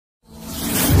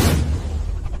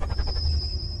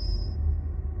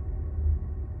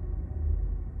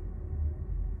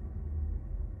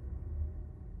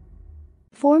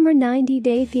Former 90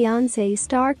 Day Fiancé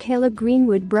star Caleb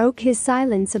Greenwood broke his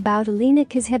silence about Alina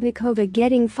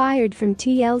getting fired from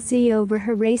TLC over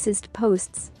her racist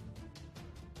posts.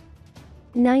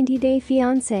 90 Day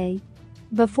Fiancé.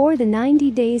 Before the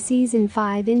 90 Day Season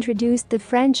 5 introduced the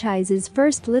franchise's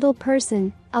first little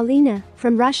person, Alina,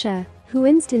 from Russia, who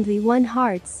instantly won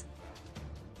hearts.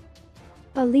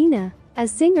 Alina, a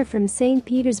singer from St.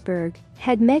 Petersburg,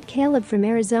 had met Caleb from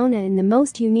Arizona in the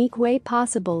most unique way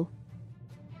possible.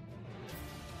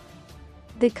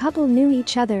 The couple knew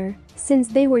each other since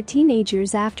they were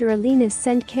teenagers after Alina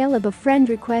sent Caleb a friend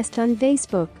request on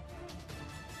Facebook.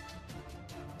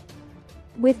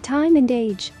 With time and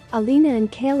age, Alina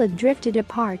and Caleb drifted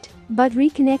apart, but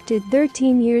reconnected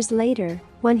 13 years later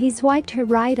when he swiped her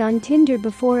right on Tinder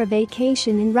before a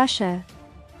vacation in Russia.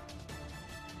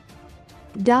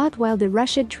 While the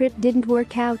Russia trip didn't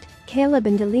work out, Caleb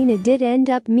and Alina did end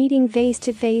up meeting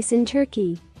face-to-face in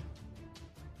Turkey.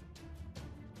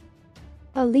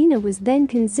 Alina was then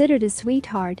considered a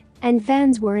sweetheart, and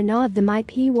fans were in awe of the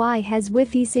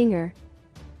MyPY singer.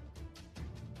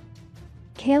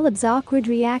 Caleb's awkward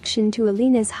reaction to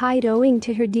Alina's height owing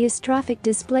to her dystrophic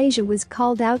dysplasia was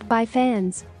called out by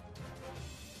fans.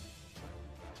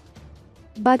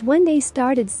 But when they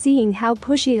started seeing how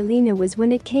pushy Alina was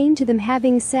when it came to them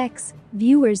having sex,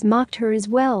 viewers mocked her as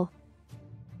well.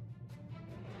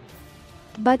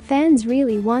 But fans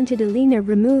really wanted Alina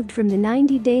removed from the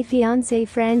 90 Day Fiancé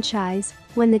franchise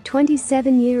when the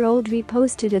 27-year-old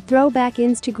reposted a throwback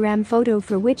Instagram photo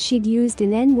for which she'd used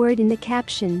an N-word in the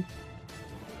caption.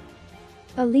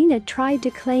 Alina tried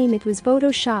to claim it was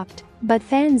photoshopped, but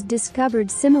fans discovered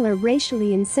similar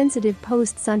racially insensitive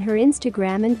posts on her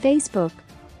Instagram and Facebook.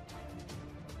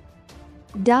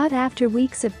 After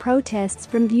weeks of protests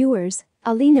from viewers,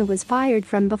 Alina was fired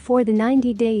from before the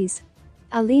 90 days.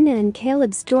 Alina and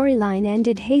Caleb's storyline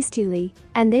ended hastily,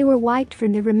 and they were wiped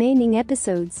from the remaining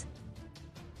episodes.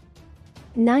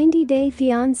 90 Day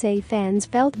Fiancé fans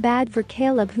felt bad for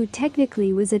Caleb, who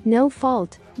technically was at no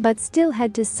fault, but still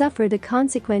had to suffer the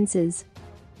consequences.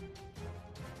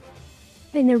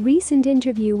 In a recent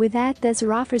interview with @The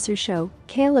Officer Show,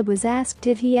 Caleb was asked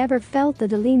if he ever felt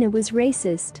that Alina was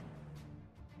racist.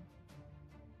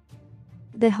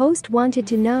 The host wanted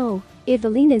to know if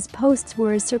Alina's posts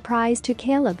were a surprise to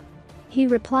Caleb. He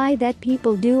replied that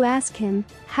people do ask him,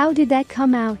 "How did that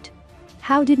come out?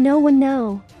 How did no one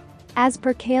know?" As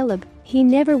per Caleb, he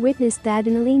never witnessed that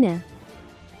in Alina.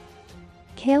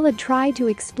 Caleb tried to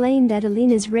explain that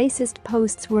Alina's racist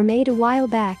posts were made a while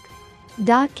back.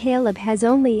 Caleb has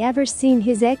only ever seen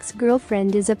his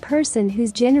ex-girlfriend as a person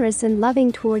who's generous and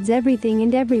loving towards everything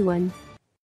and everyone.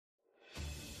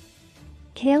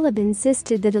 Caleb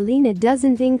insisted that Alina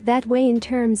doesn't think that way in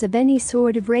terms of any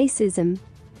sort of racism.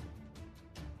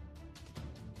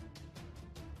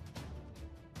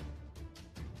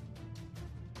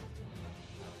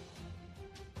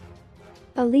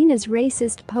 Alina's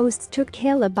racist posts took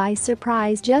Caleb by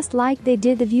surprise, just like they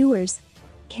did the viewers.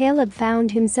 Caleb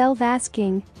found himself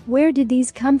asking, "Where did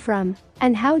these come from?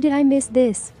 And how did I miss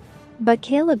this?" But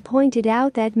Caleb pointed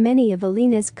out that many of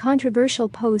Alina's controversial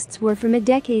posts were from a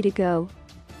decade ago.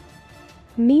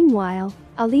 Meanwhile,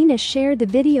 Alina shared the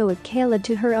video of Caleb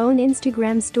to her own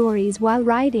Instagram stories while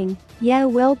writing, "Yeah,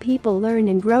 well, people learn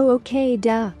and grow, okay,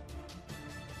 duh."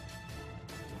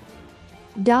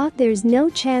 There's no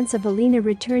chance of Alina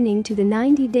returning to the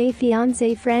 90 Day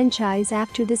Fiancé franchise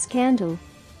after the scandal.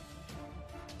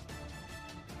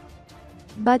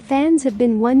 But fans have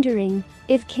been wondering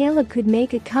if Caleb could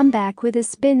make a comeback with a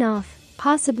spin-off,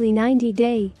 possibly 90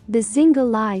 Day, The Single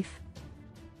Life.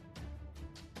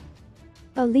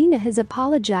 Alina has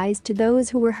apologized to those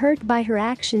who were hurt by her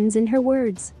actions and her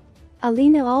words.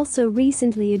 Alina also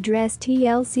recently addressed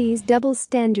TLC's double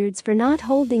standards for not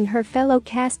holding her fellow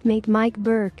castmate Mike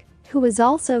Burke, who was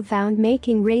also found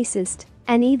making racist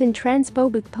and even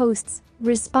transphobic posts,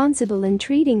 responsible and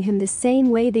treating him the same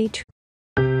way they